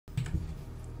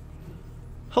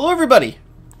Hello everybody!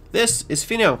 This is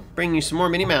Pheno, bringing you some more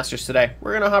Mini Masters today.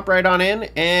 We're going to hop right on in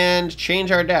and change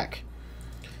our deck.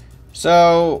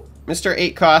 So, Mr.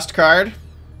 8 cost card.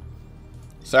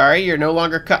 Sorry, you're no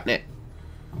longer cutting it.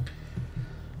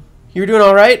 You were doing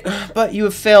alright, but you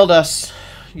have failed us.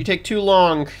 You take too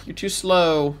long. You're too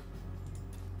slow.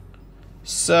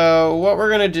 So, what we're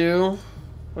going to do...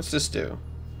 What's this do?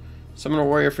 Summon a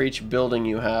warrior for each building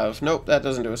you have. Nope, that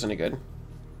doesn't do us any good.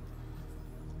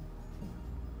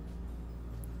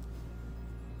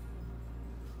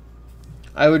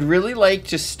 I would really like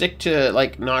to stick to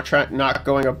like not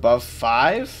going above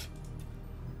 5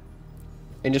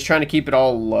 and just trying to keep it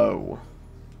all low.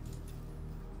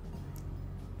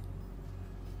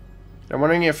 I'm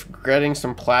wondering if getting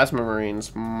some plasma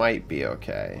marines might be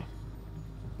okay.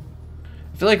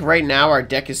 I feel like right now our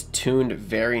deck is tuned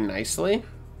very nicely.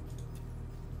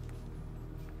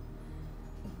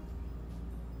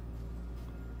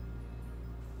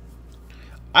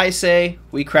 I say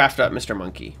we craft up Mr.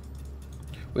 Monkey.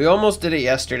 We almost did it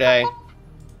yesterday.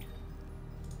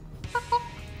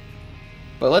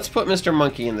 But let's put Mr.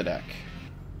 Monkey in the deck.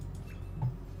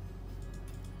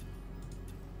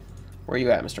 Where are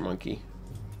you at, Mr. Monkey?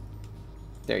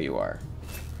 There you are.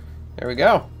 There we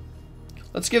go.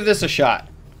 Let's give this a shot.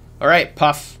 Alright,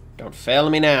 Puff. Don't fail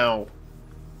me now.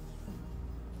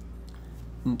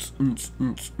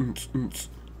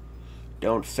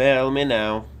 Don't fail me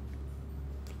now.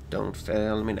 Don't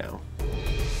fail me now.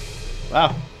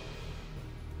 Wow.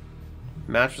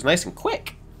 Match was nice and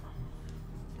quick.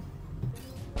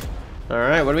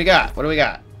 Alright, what do we got? What do we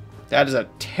got? That is a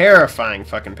terrifying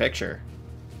fucking picture.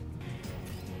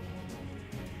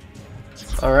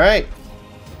 Alright.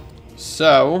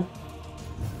 So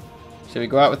we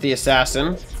go out with the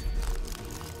assassin.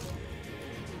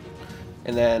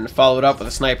 And then follow it up with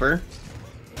a sniper.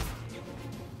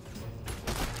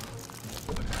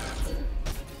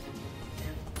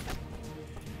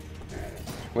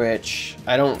 Which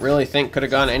I don't really think could have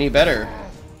gone any better.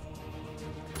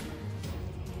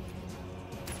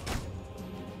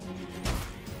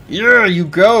 Yeah, you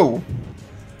go!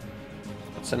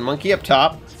 Let's send Monkey up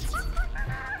top.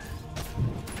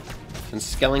 Send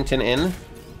Skellington in.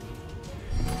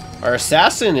 Our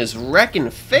assassin is wrecking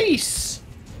face!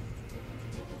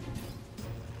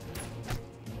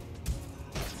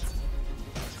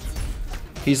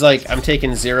 He's like, I'm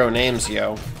taking 0 names,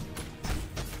 yo.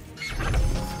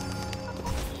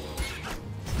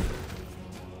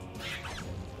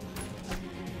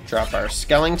 Drop our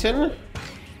Skellington.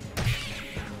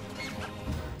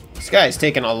 This guy's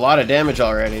taking a lot of damage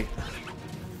already.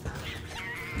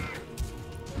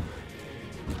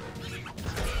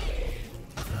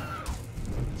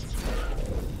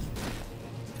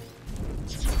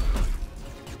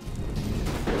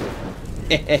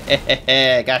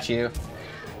 Got you.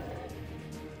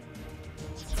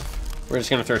 We're just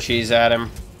gonna throw cheese at him.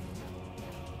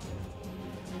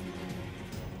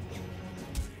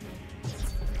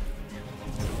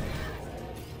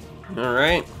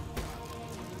 Alright.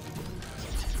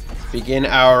 Begin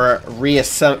our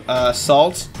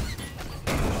assault.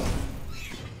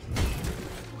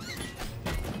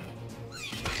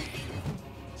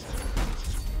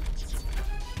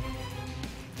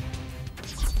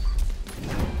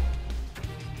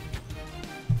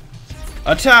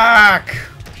 Attack!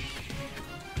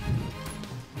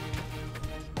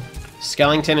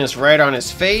 Skellington is right on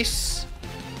his face.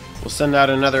 We'll send out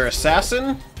another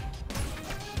assassin.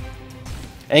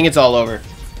 I think it's all over.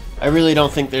 I really don't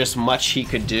think there's much he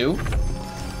could do.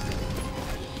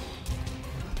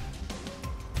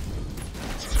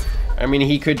 I mean,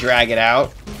 he could drag it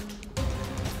out.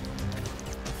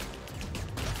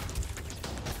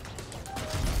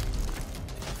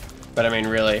 But I mean,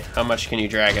 really, how much can you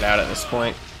drag it out at this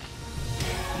point?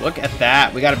 Look at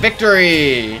that. We got a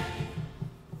victory!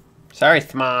 Sorry,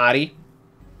 Thmarty.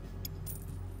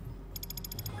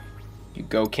 You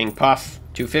go, King Puff.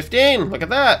 215. Look at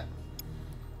that.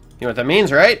 You know what that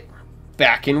means, right?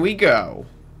 Back in we go.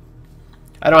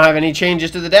 I don't have any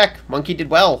changes to the deck. Monkey did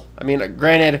well. I mean,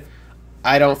 granted,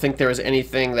 I don't think there was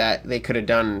anything that they could have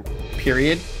done,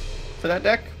 period, for that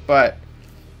deck, but...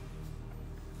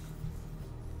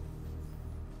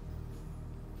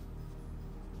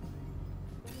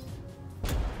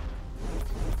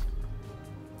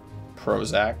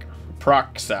 Prozac.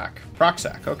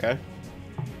 Proxac, okay.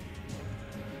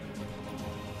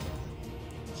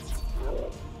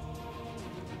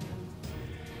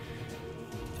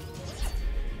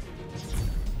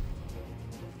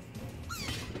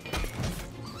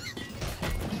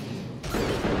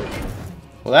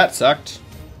 Well, that sucked.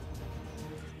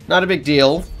 Not a big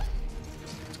deal.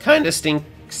 It's kind of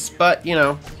yikes. But, you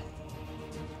know,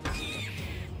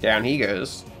 down he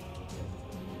goes.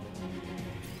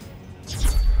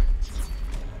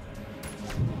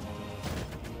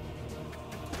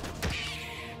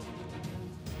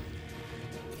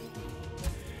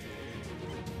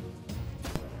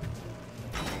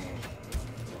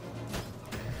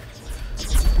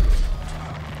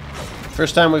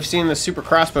 First time we've seen the super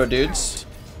crossbow dudes.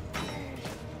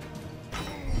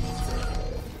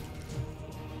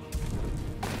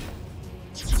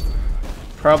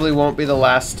 Probably won't be the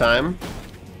last time.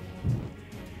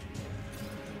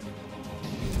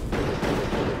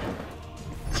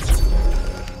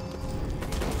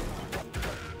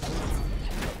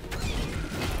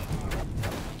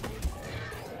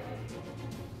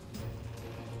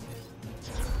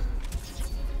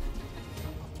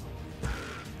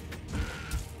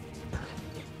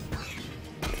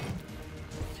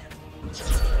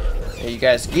 Hey, you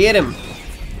guys, get him!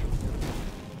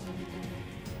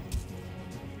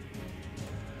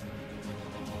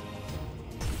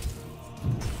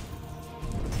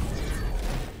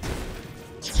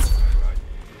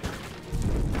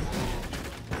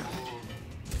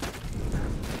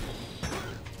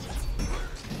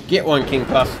 Get one, King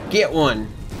Puff. Get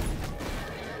one!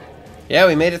 Yeah,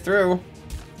 we made it through.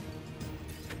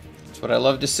 That's what I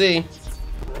love to see.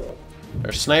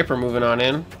 Our sniper moving on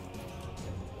in.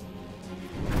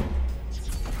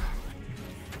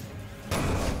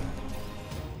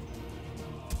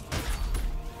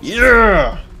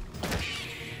 Yeah!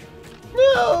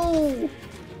 No!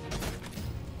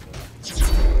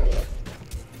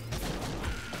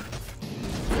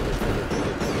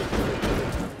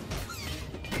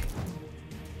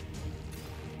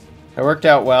 It worked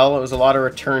out well. It was a lot of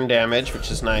return damage,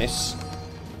 which is nice.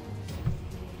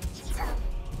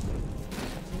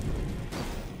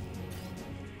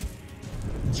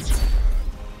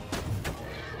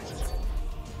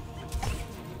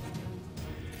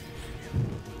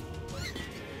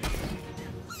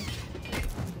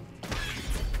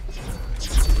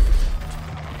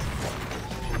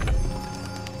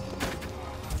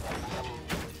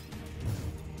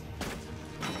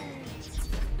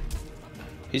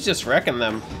 He's just wrecking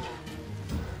them.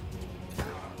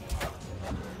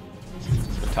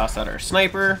 Toss out our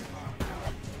sniper.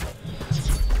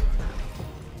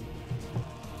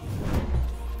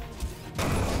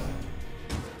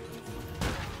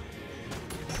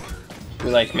 We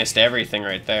like missed everything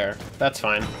right there. That's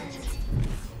fine.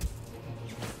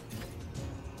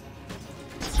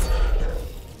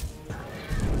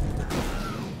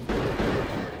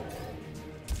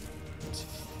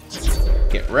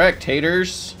 Get wrecked,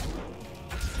 haters.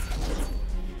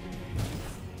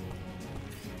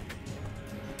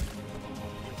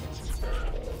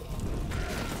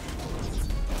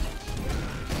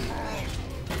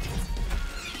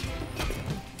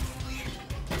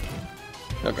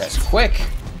 Go, guys, quick.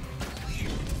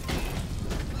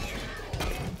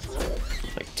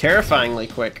 Like, terrifyingly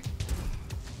quick.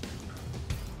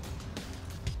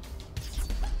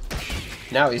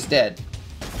 Now he's dead.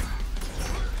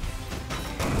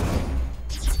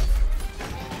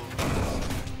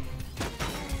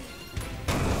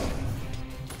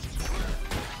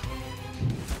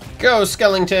 Go,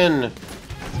 Skellington!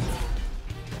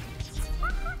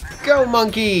 Go,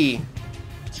 Monkey!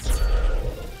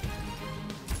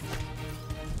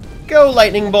 Go,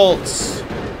 Lightning Bolts!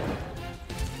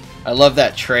 I love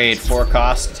that trade. 4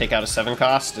 cost to take out a 7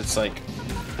 cost. It's like...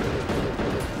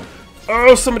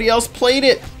 Oh, somebody else played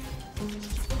it!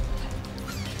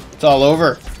 It's all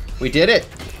over. We did it!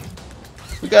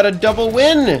 We got a double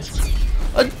win!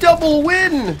 A double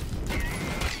win!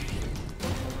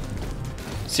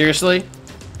 Seriously?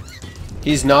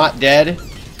 He's not dead?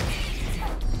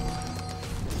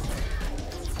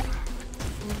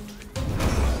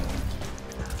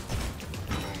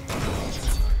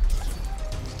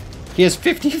 He has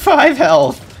 55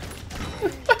 health.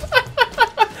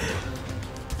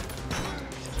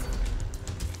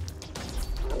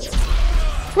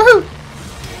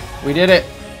 Woohoo! We did it.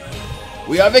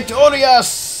 We are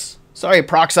victorious! Sorry,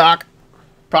 Proxoc,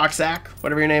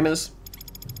 whatever your name is.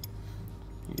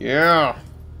 Yeah.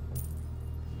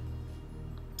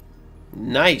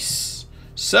 Nice.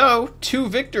 So, 2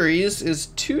 victories is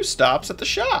 2 stops at the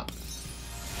shop.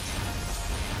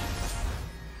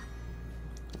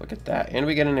 Look at that. And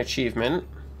we get an achievement.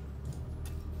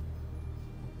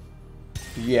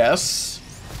 Yes.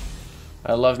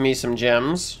 I love me some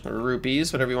gems, or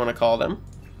rupees, whatever you want to call them.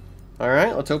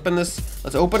 Alright, let's open this.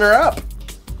 Let's open her up.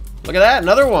 Look at that,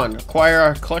 another one.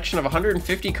 Acquire a collection of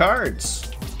 150 cards.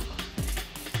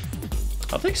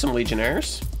 I'll take some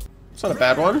Legionnaires. It's not a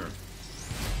bad one.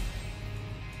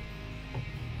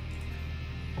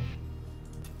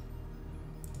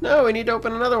 No, we need to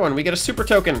open another one. We get a super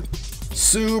token.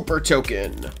 Super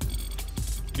token.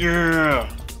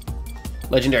 Yeah.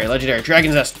 Legendary, legendary.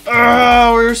 Dragon's Nest.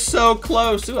 Oh, we're so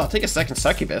close. Ooh, I'll take a second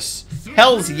succubus.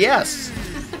 Hells yes.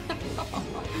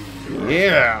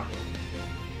 Yeah.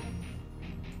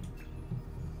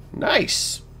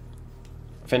 Nice.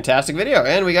 Fantastic video.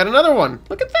 And we got another one.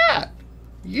 Look at that.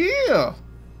 Yeah.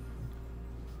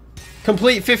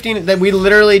 Complete 15. That we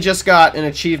literally just got an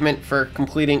achievement for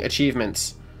completing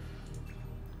achievements.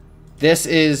 This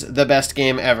is the best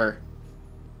game ever.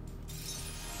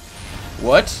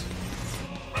 What?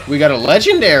 We got a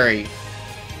legendary.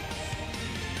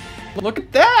 Look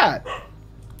at that.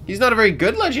 He's not a very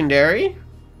good legendary.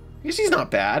 I guess he's not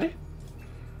bad.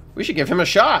 We should give him a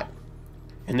shot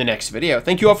in the next video.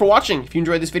 Thank you all for watching. If you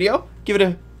enjoyed this video, give it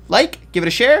a like, give it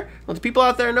a share. Let the people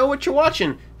out there know what you're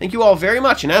watching. Thank you all very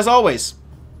much. And as always,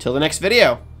 till the next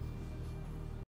video.